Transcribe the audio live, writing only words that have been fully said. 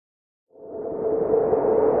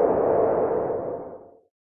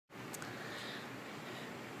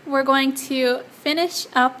we're going to finish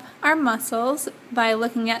up our muscles by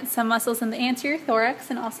looking at some muscles in the anterior thorax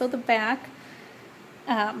and also the back.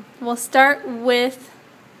 We'll start with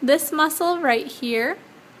this muscle right here,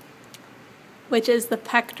 which is the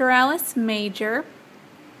pectoralis major.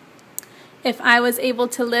 If I was able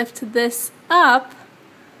to lift this up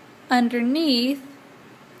underneath,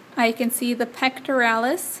 I can see the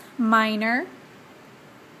pectoralis minor.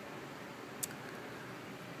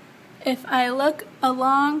 If I look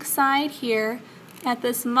alongside here at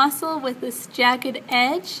this muscle with this jagged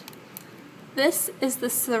edge, this is the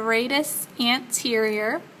serratus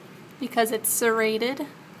anterior because it's serrated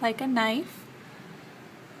like a knife.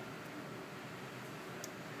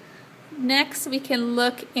 Next, we can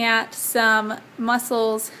look at some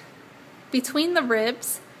muscles between the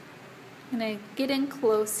ribs. I'm going to get in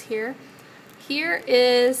close here. Here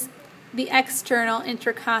is the external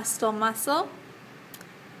intercostal muscle.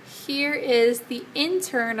 Here is the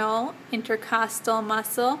internal intercostal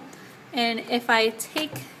muscle, and if I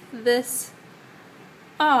take this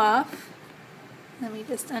off, let me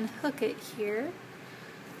just unhook it here.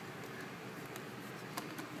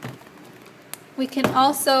 We can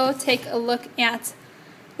also take a look at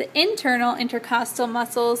the internal intercostal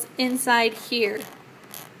muscles inside here.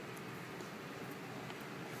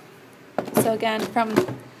 So again, from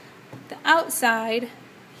the outside,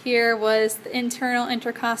 here was the internal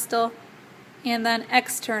intercostal and then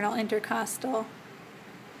external intercostal.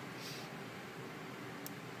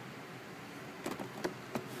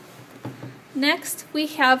 Next, we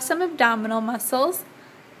have some abdominal muscles.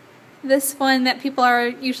 This one that people are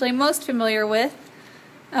usually most familiar with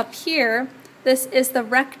up here, this is the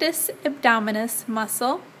rectus abdominis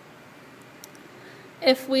muscle.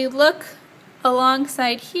 If we look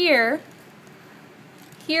alongside here,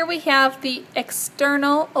 here we have the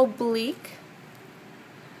external oblique.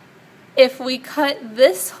 If we cut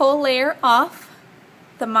this whole layer off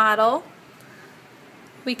the model,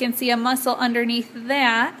 we can see a muscle underneath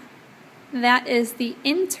that. That is the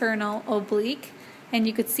internal oblique. And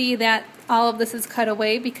you could see that all of this is cut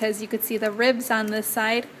away because you could see the ribs on this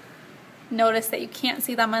side. Notice that you can't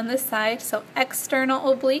see them on this side. So external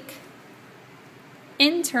oblique,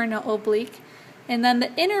 internal oblique. And then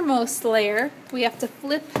the innermost layer, we have to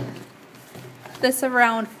flip this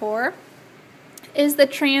around for, is the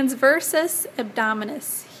transversus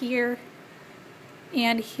abdominis, here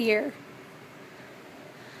and here.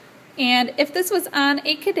 And if this was on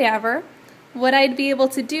a cadaver, what I'd be able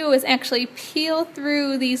to do is actually peel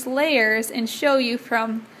through these layers and show you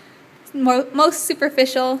from most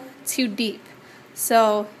superficial to deep.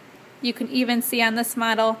 So you can even see on this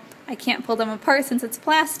model, I can't pull them apart since it's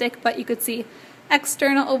plastic, but you could see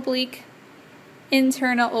external oblique,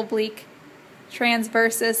 internal oblique,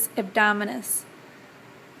 transversus abdominis.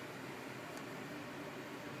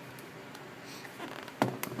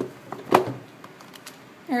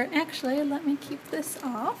 Or actually, let me keep this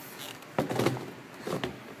off.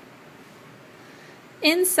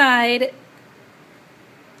 Inside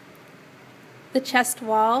the chest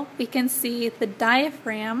wall, we can see the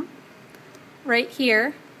diaphragm right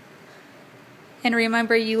here. And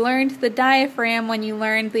remember, you learned the diaphragm when you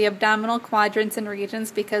learned the abdominal quadrants and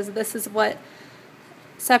regions because this is what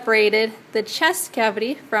separated the chest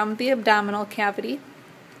cavity from the abdominal cavity.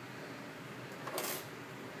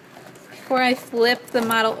 Before I flip the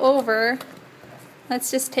model over, let's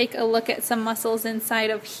just take a look at some muscles inside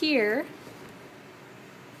of here.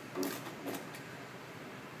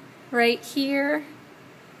 Right here,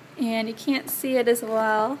 and you can't see it as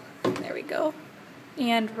well. There we go.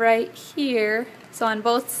 And right here, so on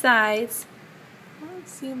both sides, I'll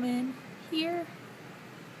zoom in here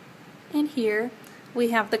and here,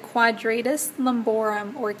 we have the quadratus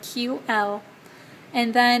lumborum, or QL.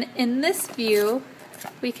 And then in this view,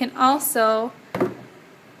 we can also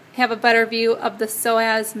have a better view of the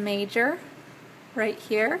psoas major, right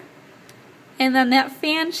here. And then that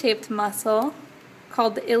fan-shaped muscle,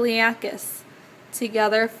 called the iliacus,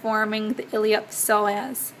 together forming the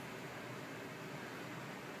iliopsoas.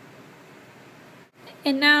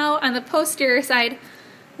 And now on the posterior side,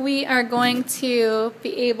 we are going to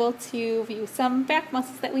be able to view some back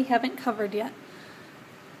muscles that we haven't covered yet.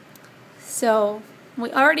 So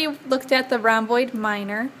we already looked at the rhomboid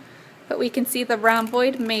minor, but we can see the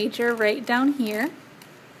rhomboid major right down here.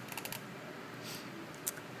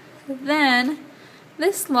 Then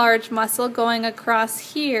this large muscle going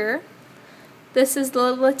across here, this is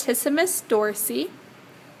the latissimus dorsi.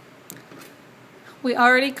 We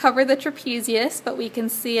already covered the trapezius, but we can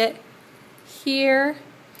see it here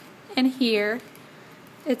and here.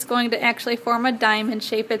 It's going to actually form a diamond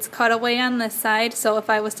shape. It's cut away on this side, so if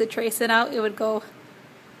I was to trace it out, it would go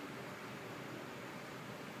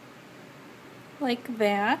like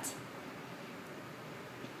that.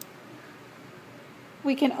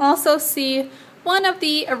 We can also see one of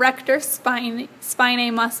the erector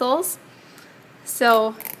spinae muscles.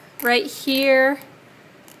 So right here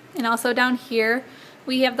and also down here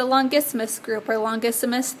we have the longissimus group, or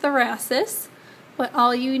longissimus thoracis. What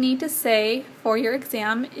all you need to say for your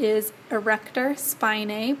exam is erector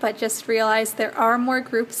spinae, but just realize there are more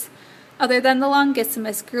groups other than the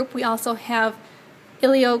longissimus group. We also have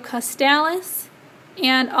iliocostalis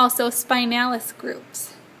and also spinalis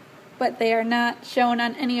groups, but they are not shown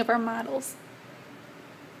on any of our models.